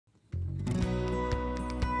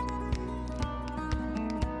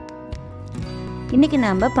இன்றைக்கி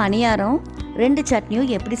நம்ம பணியாரம் 2 சட்னியும்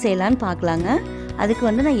எப்படி செய்யலான்னு பார்க்கலாங்க. அதுக்கு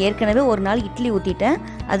வந்து நான் ஏற்கனவே ஒரு நாள் இட்லி ஊற்றிட்டேன்.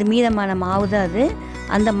 அது மீதமான மாவு தான் அது.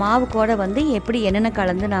 அந்த மாவு கூட வந்து எப்படி என்னென்ன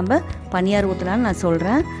கலந்து நம்ம பணியாரம் ஊற்றலான்னு நான்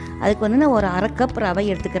சொல்கிறேன். அதுக்கு வந்து நான் ஒரு 1/2 கப் ரவை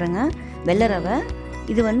எடுத்துக்கிறேங்க, வெள்ளை ரவை.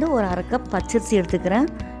 இது வந்து ஒரு 1/2 கப் பச்சரிசி எடுத்துக்கிறேன்.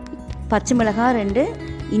 பச்சை மிளகாய் 2,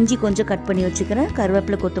 இஞ்சி கொஞ்சம் கட் பண்ணி வச்சுக்கிறேன்,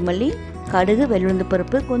 கருவேப்பிலை, கொத்தமல்லி, கடுகு, வெள்ளுளுந்து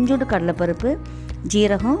பருப்பு, கொஞ்சோண்டு கடலைப்பருப்பு,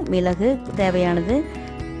 ஜீரகம், மிளகு தேவையானது,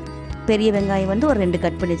 பெரிய வெங்காயம் வந்து ஒரு 2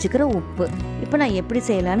 கட் பண்ணி வச்சுக்கிறேன், உப்பு. இப்போ நான் எப்படி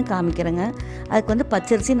செய்யலான்னு காமிக்கிறேங்க. அதுக்கு வந்து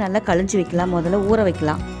பச்சரிசி நல்லா கழிஞ்சு வைக்கலாம், முதல்ல ஊற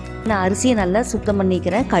வைக்கலாம். நான் அரிசியை நல்லா சுத்தம்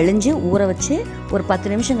பண்ணிக்கிறேன், கழிஞ்சு ஊற வச்சு ஒரு 10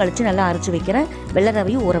 நிமிஷம் கழித்து நல்லா அரைச்சி வைக்கிறேன். வெள்ளை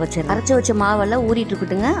ரவையும் ஊற வச்சிடறேன். அரைச்சி வச்ச மாவெல்லாம் ஊறிட்டு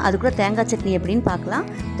இருக்கட்டுங்க. அதுக்குள்ளே தேங்காய் சட்னி எப்படின்னு பார்க்கலாம்.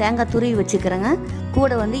 தேங்காய் துருவி வச்சுக்கிறேங்க.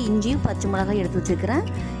 கூட வந்து இஞ்சியும் பச்சை மிளகாய் எடுத்து வச்சுக்கிறேன்.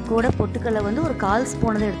 கூட பொட்டுக்கடலை வந்து ஒரு 1/4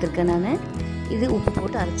 ஸ்பூன் தான் எடுத்துருக்கேன் நான். இது உப்பு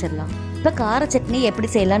போட்டு அரைச்சிடலாம். இப்போ கார சட்னி எப்படி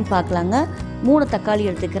செய்யலான்னு பார்க்கலாங்க. 3 தக்காளி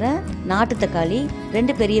எடுத்துக்கிறேன், நாட்டு தக்காளி,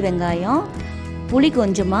 2 பெரிய வெங்காயம், புளி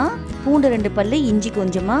கொஞ்சமாக, பூண்டு 2 பல்லு, இஞ்சி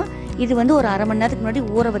கொஞ்சமாக. இது வந்து ஒரு 1/2 மணி நேரத்துக்கு முன்னாடி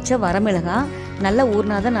ஊற வச்ச வரமிளகாய், நல்லா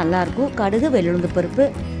ஊறினா தான் நல்லாயிருக்கும். கடுகு, வெள்ளுளுந்து பருப்பு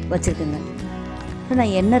வச்சுருக்குங்க. இப்போ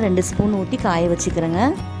நான் எண்ணெய் 2 ஸ்பூன் ஊற்றி காய வச்சுக்கிறேங்க.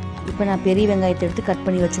 இப்போ நான் பெரிய வெங்காயத்தை எடுத்து கட்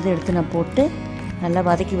பண்ணி வச்சதை எடுத்து நான் போட்டு நல்லா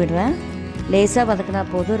வதக்கி விடுறேன். லேசாக வதக்கினா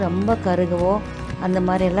போதும், ரொம்ப கருகவோ அந்த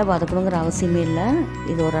மாதிரி எல்லாம் வதக்கணுங்கிற அவசியமே இல்லை.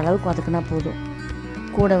 இது ஓரளவுக்கு வதக்கினா போதும்.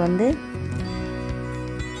 கூட வந்து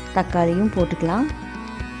தக்காளியும் போட்டுக்கலாம்,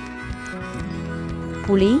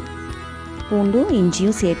 புளி, பூண்டும்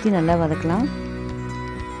இஞ்சியும் சேர்த்து நல்லா வதக்கலாம்.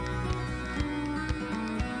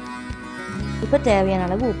 இப்போ தேவையான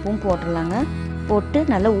அளவு உப்பும் போட்டுடலாங்க. போட்டு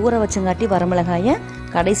நல்லா ஊற வச்சங்காட்டி வரமிளகாயை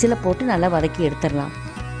கடைசியில் போட்டு நல்லா வதக்கி எடுத்துடலாம்.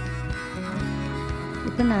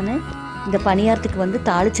 இப்போ நான் இந்த பணியாரத்துக்கு வந்து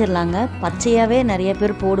தாளிச்சிடலாங்க. பச்சையாகவே நிறைய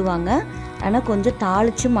பேர் போடுவாங்க, ஆனால் கொஞ்சம்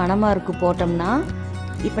தாளித்து மணமாக இருக்குது போட்டோம்னா.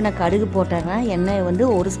 இப்போ நான் கடுகு போட்டுறேன். எண்ணெய் வந்து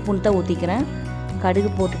 1 ஸ்பூன் தான் ஊற்றிக்கிறேன். கடுகு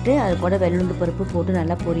போட்டுட்டு அது கூட வெள்ளுளுந்து பருப்பு போட்டு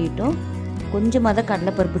நல்லா பொரியட்டும். கொஞ்சமாக தான்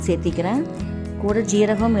கடலைப்பருப்பு சேர்த்திக்கிறேன். கூட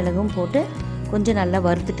ஜீரகம், மிளகும் போட்டு கொஞ்சம் நல்லா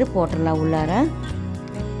வறுத்துட்டு போட்டுடலாம் உள்ளார.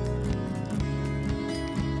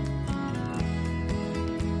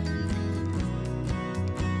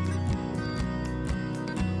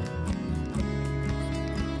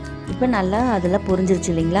 இப்போ நல்லா அதெல்லாம்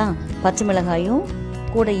பொரிஞ்சிருச்சு இல்லைங்களா. பச்சை மிளகாயும்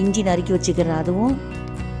கூட இஞ்சி நறுக்கி வச்சுக்கிறேன், அதுவும்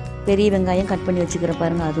பெரிய வெங்காயம் கட் பண்ணி வச்சுக்கிற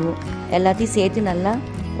பாருங்கள், அதுவும் எல்லாத்தையும் சேர்த்து நல்லா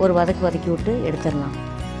ஒரு வதக்கி விட்டு எடுத்துடலாம்.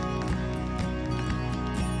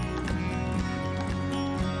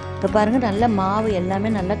 இப்போ பாருங்கள் நல்லா மாவு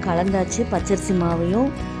எல்லாமே நல்லா கலந்தாச்சு. பச்சரிசி மாவையும்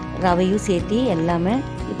ரவையும் சேர்த்து எல்லாமே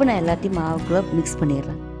இப்போ நான் எல்லாத்தையும் மாவுக்குள்ளே மிக்ஸ்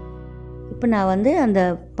பண்ணிடுறேன். இப்போ நான் வந்து அந்த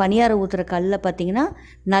பணியாரம் ஊற்றுற கல்லில் பார்த்திங்கன்னா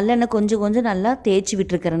நல்லெண்ணெய் கொஞ்சம் நல்லா தேய்ச்சி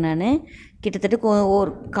விட்டுருக்கிறேன் நான். கிட்டத்தட்ட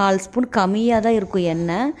ஒரு 1/4 ஸ்பூன் கம்மியாக தான் இருக்கும்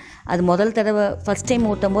எண்ணெய். அது முதல் தடவை ஃபஸ்ட் டைம்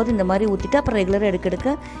ஊற்றும் போது இந்த மாதிரி ஊற்றிட்டு அப்புறம் ரெகுலராக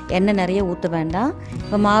எடுக்க எண்ணெய் நிறைய ஊற்ற வேண்டாம்.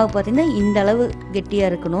 இப்போ மாவு பார்த்திங்கன்னா இந்த அளவு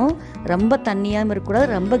கெட்டியாக இருக்கணும், ரொம்ப தண்ணியாகவும் இருக்கக்கூடாது,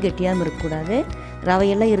 ரொம்ப கெட்டியாகவும் இருக்கக்கூடாது.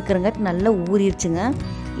 ரவையெல்லாம் இருக்கிறங்காட்டி நல்லா ஊறிடுச்சுங்க.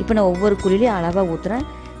 இப்போ நான் ஒவ்வொரு குழிலையும் அளவாக ஊற்றுறேன்.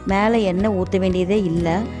 மேலே எண்ணெய் ஊற்ற வேண்டியதே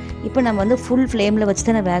இல்லை. இப்போ நம்ம வந்து ஃபுல் ஃப்ளேமில் வச்சு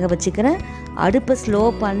தான் நான் வேக வச்சுக்கிறேன். அடுப்பை ஸ்லோ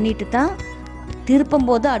பண்ணிவிட்டு தான் திருப்பும்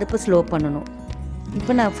போது அடுப்பை ஸ்லோ பண்ணணும்.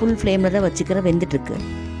 இப்போ நான் ஃபுல் ஃப்ளேமில் தான் வச்சுக்கிறேன், வெந்துட்டுருக்கு.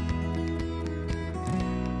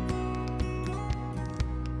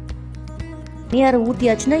 பணியாரம்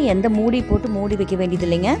ஊற்றியாச்சுன்னா எந்த மூடி போட்டு மூடி வைக்க வேண்டியது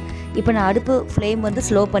இல்லைங்க. இப்போ நான் அடுப்பு ஃப்ளேம் வந்து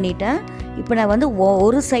ஸ்லோ பண்ணிட்டேன். இப்போ நான் வந்து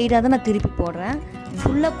ஒரு சைடாக தான் நான் திருப்பி போடுறேன்.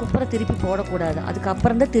 ஃபுல்லாக குப்பரை திருப்பி போடக்கூடாது,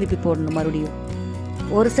 அதுக்கப்புறம் தான் திருப்பி போடணும். மறுபடியும்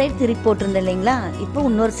ஒரு சைடு திருப்பி போட்டிருந்தேன் இல்லைங்களா, இப்போ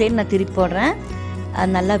இன்னொரு சைடு நான் திருப்பி போடுறேன். அது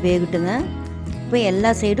நல்லா வேகட்டுங்க. இப்போ எல்லா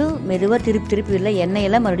சைடும் மெதுவாக திருப்பி இல்லை,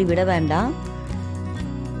 எண்ணெயெல்லாம் மறுபடியும் விட வேண்டாம்,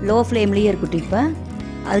 லோ ஃப்ளேம்லேயே இருக்கட்டும். இப்போ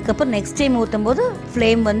அதுக்கப்புறம் நெக்ஸ்ட் டைம் ஊற்றும் போது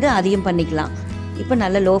ஃப்ளேம் வந்து அதிகம் பண்ணிக்கலாம். இப்போ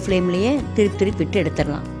நல்ல லோ ஃப்ளேம்லேயே திருப்பி விட்டு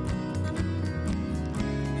எடுத்துடலாம்.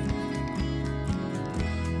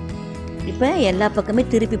 இப்போ எல்லா பக்கமே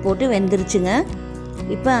திருப்பி போட்டு வெந்துருச்சுங்க.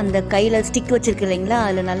 இப்போ அந்த கையில் ஸ்டிக் வச்சுருக்கு இல்லைங்களா,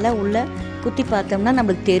 அதில் நல்லா உள்ள குத்தி பார்த்தோம்னா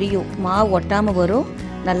நம்மளுக்கு தெரியும், மாவு ஒட்டாமல் வரும்,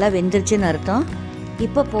 நல்லா வெந்துருச்சுன்னு அர்த்தம்.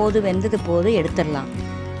 இப்போ வெந்தது போதும், எடுத்துடலாம்.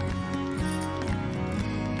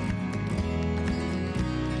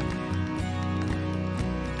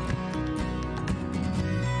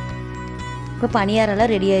 இப்போ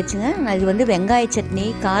பணியாரெல்லாம் ரெடி ஆயிடுச்சுங்க. நான் இது வந்து வெங்காய சட்னி,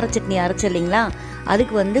 கார சட்னி அரைச்சி இல்லைங்களா,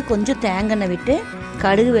 அதுக்கு வந்து கொஞ்சம் தேங்காய் விட்டு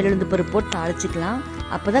கடுகு, வெள்ளுளுந்து பருப்பு போட்டு தாளிச்சிக்கலாம்.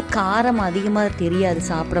 அப்போ தான் காரம் அதிகமாக தெரியாது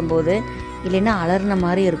சாப்பிடும்போது, இல்லைன்னா அலர்ன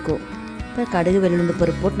மாதிரி இருக்கும். இப்போ கடுகு, வெள்ளுளுந்து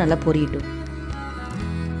பருப்பு போட்டு நல்லா பொரியட்டும்.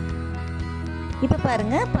 இப்போ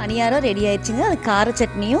பாருங்கள் பணியாரம் ரெடி ஆயிடுச்சுங்க. அது கார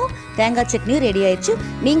சட்னியும் தேங்காய் சட்னியும் ரெடி ஆயிடுச்சு.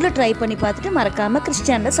 நீங்களும் ட்ரை பண்ணி பார்த்துட்டு மறக்காமல் கிறிஷ்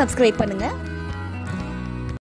சேனலை சப்ஸ்கிரைப் பண்ணுங்கள்.